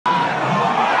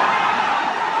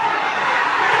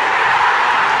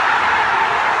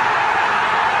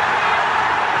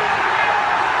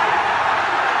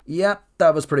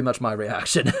that was pretty much my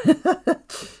reaction.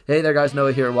 Hey there guys,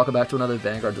 Noah here. Welcome back to another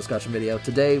Vanguard discussion video.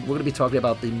 Today we're going to be talking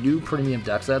about the new premium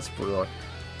deck sets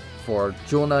for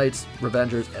Jewel Knights,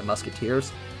 Revengers, and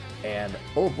Musketeers. And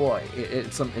oh boy,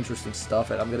 it's some interesting stuff,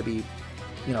 and I'm going to be,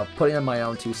 putting in my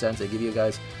own 2 cents and give you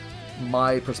guys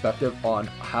my perspective on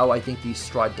how I think these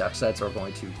Stride deck sets are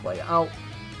going to play out.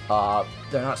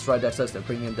 They're not Stride deck sets, they're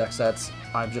premium deck sets.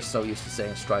 I'm just so used to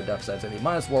saying Stride deck sets, and they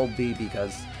might as well be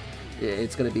because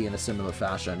it's going to be in a similar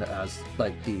fashion as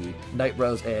like the Night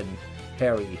Rose and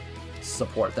Harry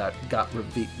support that got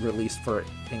released for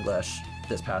English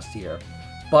this past year.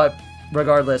 But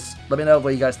regardless, let me know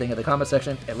what you guys think in the comment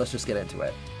section, and let's just get into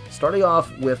it. Starting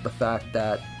off with the fact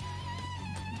that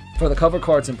for the cover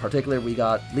cards in particular, we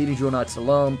got Leading Jewel Knight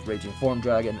Salome, Raging Form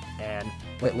Dragon, and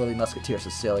White Lily Musketeer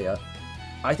Cecilia.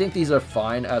 I think these are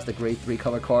fine as the grade 3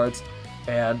 cover cards,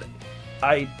 and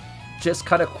I just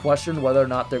kind of question whether or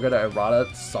not they're going to errata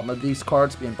some of these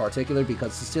cards in particular,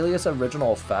 because Cecilia's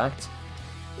original effect,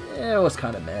 it was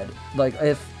kind of mid. Like,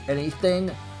 if anything,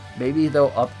 maybe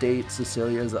they'll update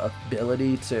Cecilia's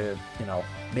ability to,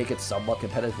 make it somewhat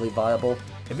competitively viable.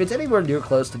 If it's anywhere near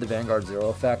close to the Vanguard Zero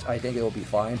effect, I think it will be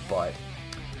fine, but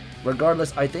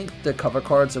regardless, I think the cover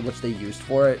cards in which they used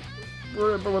for it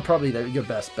were probably your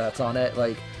best bets on it.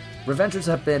 Like, Revengers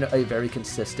have been a very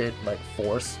consistent,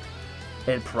 force,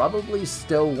 and probably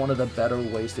still one of the better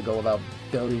ways to go about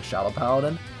building Shadow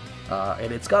Paladin.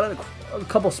 And it's got a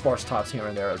couple sparse tops here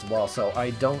and there as well, so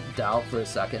I don't doubt for a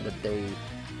second that they,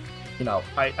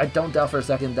 I don't doubt for a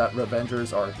second that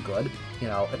Revengers are good,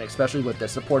 and especially with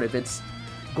this support, if it's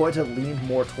going to lean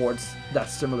more towards that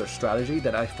similar strategy,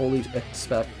 then I fully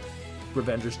expect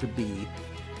Revengers to be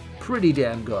pretty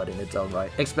damn good in its own right,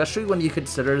 especially when you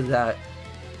consider that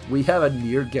we have a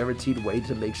near guaranteed way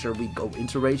to make sure we go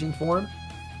into Raging Form,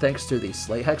 thanks to the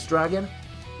Slay Hex Dragon,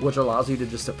 which allows you to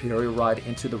just Superior Ride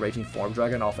into the Raging Form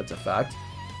Dragon off its effect.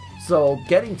 So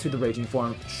getting to the Raging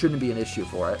Form shouldn't be an issue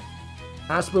for it.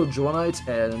 As for Jewel Knights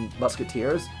and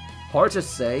Musketeers, hard to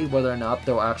say whether or not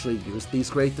they'll actually use these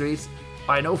grade 3s.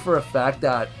 I know for a fact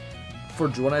that for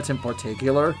Jewel Knights in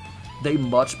particular, they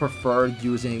much prefer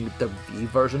using the V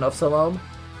version of Salome.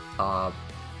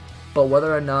 But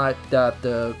whether or not that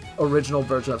the original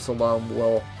version of Salome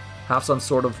will have some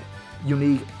sort of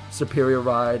unique Superior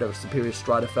Ride or Superior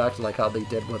Stride effect, like how they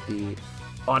did with the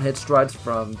on-hit strides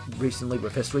from recently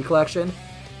with History Collection,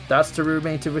 that's to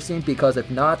remain to be seen, because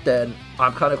if not, then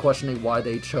I'm kind of questioning why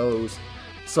they chose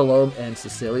Salome and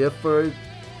Cecilia for,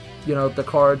 the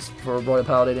cards for Royal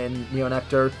Paladin and Neo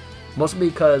Nectar. Mostly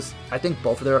because I think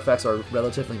both of their effects are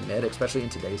relatively mid, especially in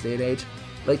today's day and age.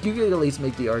 Like, you could at least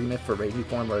make the argument for Raging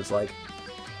Form where it's like,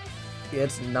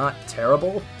 it's not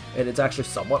terrible, and it's actually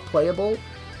somewhat playable,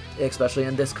 especially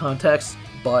in this context.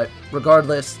 But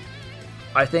regardless,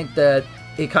 I think that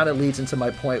it kind of leads into my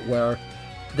point where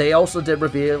they also did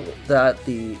reveal that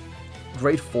the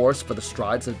Great Force for the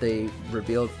strides that they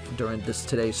revealed during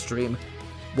today's stream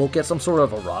will get some sort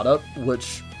of errata,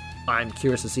 which I'm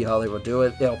curious to see how they will do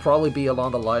it. It'll probably be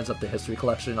along the lines of the History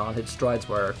Collection on-hit strides,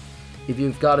 where if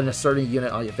you've got an asserting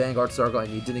unit on your Vanguard Circle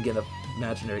and you didn't get an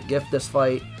imaginary gift this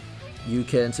fight, you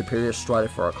can Superior Stride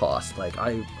it for a cost. Like,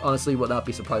 I honestly would not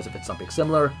be surprised if it's something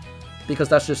similar, because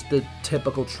that's just the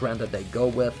typical trend that they go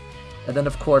with. And then,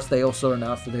 of course, they also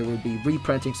announced that they would be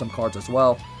reprinting some cards as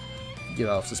well,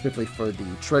 specifically for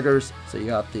the triggers. So you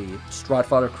got the Stride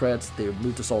Fighter crits, the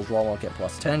Move to Soul's Raw 1 get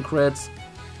plus 10 crits,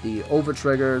 the Over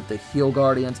Trigger, the Heal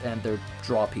Guardians, and their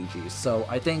Draw PGs. So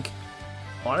I think,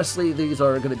 honestly, these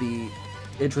are going to be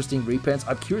interesting reprints.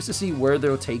 I'm curious to see where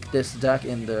they'll take this deck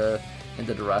in the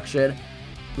direction.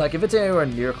 Like, if it's anywhere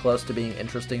near close to being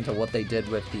interesting to what they did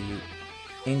with the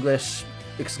English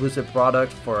exclusive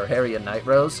product for Harry and Night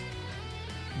Rose,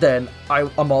 then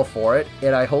I'm all for it.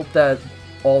 And I hope that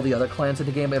all the other clans in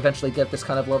the game eventually get this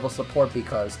kind of level of support,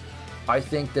 because I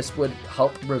think this would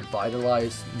help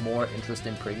revitalize more interest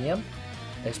in Premium,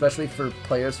 especially for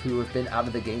players who have been out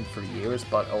of the game for years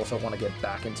but also want to get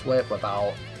back into it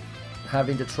without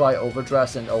having to try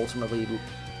Overdress and ultimately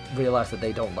realize that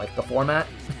they don't like the format.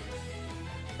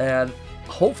 And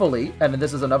hopefully, and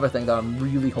this is another thing that I'm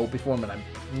really hoping for, and I'm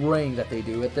praying that they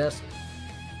do with this,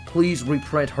 please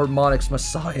reprint Harmonix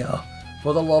Messiah.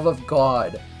 For the love of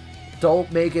God.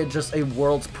 Don't make it just a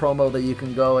Worlds promo that you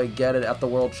can go and get it at the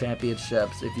World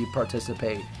Championships if you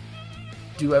participate.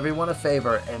 Do everyone a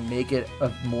favor and make it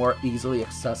more easily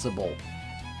accessible.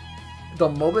 The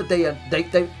moment they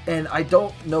and I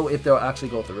don't know if they'll actually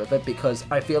go through with it, because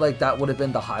I feel like that would have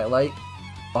been the highlight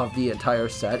of the entire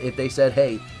set if they said,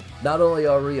 hey, not only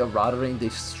are we errataing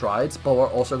these strides, but we're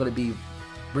also going to be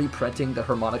reprinting the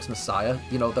Harmonix Messiah,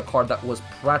 you know, the card that was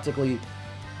practically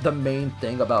the main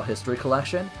thing about History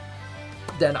Collection,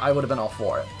 then I would have been all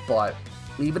for it. But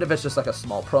even if it's just like a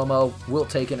small promo, we'll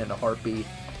take it in a heartbeat.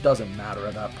 Doesn't matter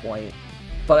at that point.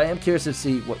 But I am curious to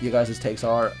see what you guys' takes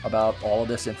are about all of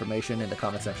this information in the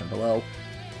comment section below.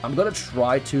 I'm going to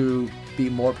try to be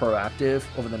more proactive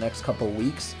over the next couple of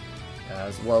weeks,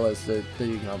 as well as the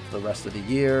rest of the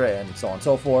year and so on and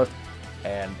so forth.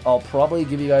 And I'll probably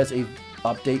give you guys a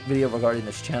update video regarding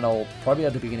this channel probably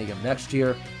at the beginning of next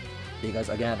year, because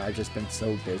again, I've just been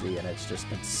so busy and it's just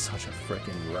been such a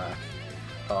freaking wreck.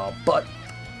 But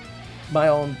my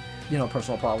own,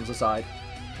 personal problems aside,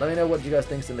 let me know what you guys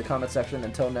think in the comment section.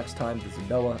 Until next time, this is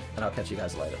Noah, and I'll catch you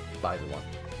guys later. Bye, everyone.